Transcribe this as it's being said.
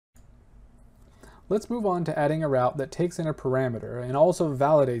Let's move on to adding a route that takes in a parameter and also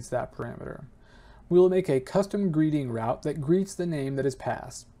validates that parameter. We will make a custom greeting route that greets the name that is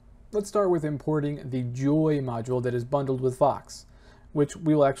passed. Let's start with importing the Joy module that is bundled with Foxx, which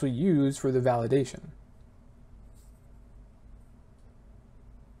we will actually use for the validation.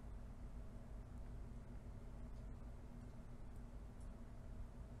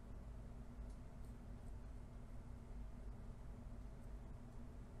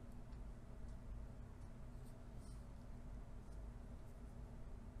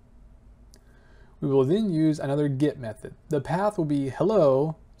 We will then use another get method. The path will be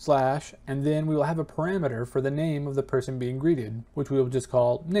hello / and then we will have a parameter for the name of the person being greeted, which we will just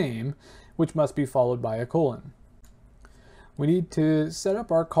call name, which must be followed by a colon. We need to set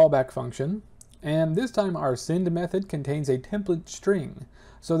up our callback function, and this time our send method contains a template string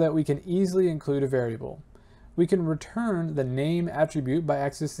so that we can easily include a variable. We can return the name attribute by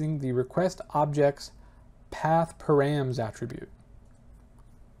accessing the request object's path params attribute.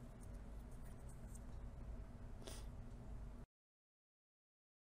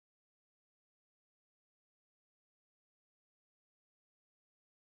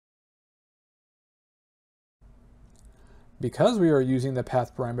 Because we are using the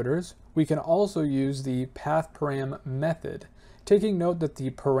path parameters, we can also use the path param method, taking note that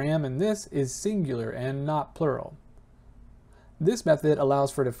the param in this is singular and not plural. This method allows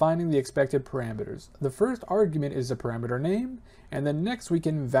for defining the expected parameters. The first argument is the parameter name, and then next we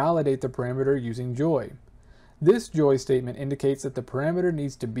can validate the parameter using Joy. This Joy statement indicates that the parameter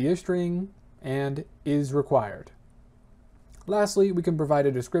needs to be a string and is required. Lastly, we can provide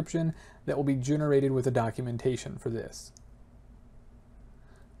a description that will be generated with a documentation for this.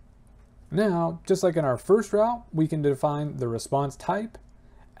 Now, just like in our first route, we can define the response type,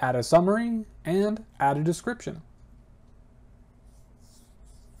 add a summary, and add a description.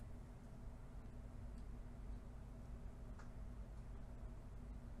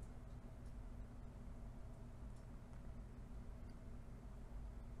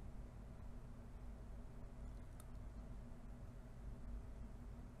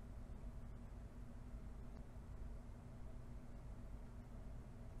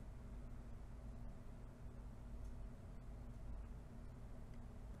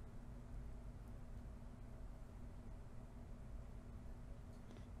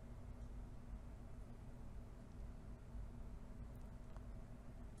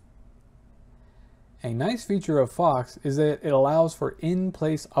 A nice feature of Foxx is that it allows for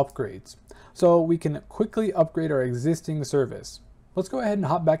in-place upgrades, so we can quickly upgrade our existing service. Let's go ahead and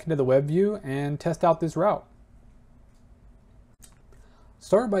hop back into the web view and test out this route.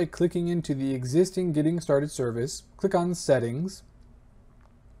 Start by clicking into the existing Getting Started service, click on Settings,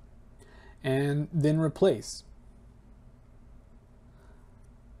 and then Replace.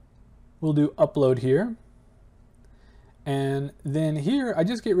 We'll do Upload here. And then here, I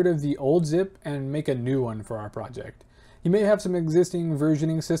just get rid of the old zip and make a new one for our project. You may have some existing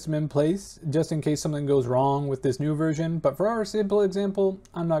versioning system in place just in case something goes wrong with this new version, but for our simple example,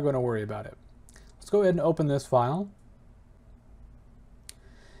 I'm not going to worry about it. Let's go ahead and open this file.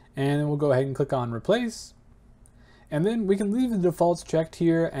 And then we'll go ahead and click on Replace. And then we can leave the defaults checked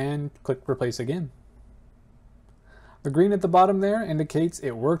here and click Replace again. The green at the bottom there indicates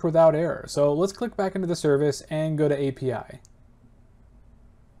it worked without error. So let's click back into the service and go to API.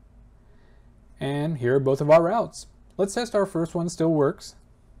 And here are both of our routes. Let's test our first one still works.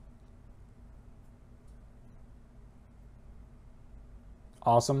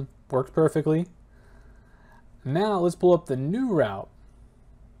 Awesome, works perfectly. Now let's pull up the new route.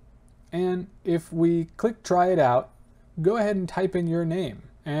 And if we click try it out, go ahead and type in your name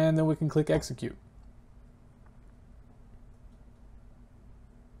and then we can click execute.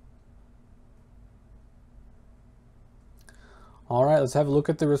 All right, let's have a look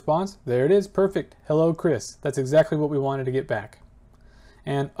at the response. There it is, perfect. Hello, Chris. That's exactly what we wanted to get back.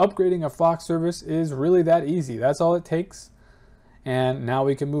 And upgrading a Foxx service is really that easy. That's all it takes. And now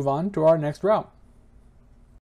we can move on to our next route.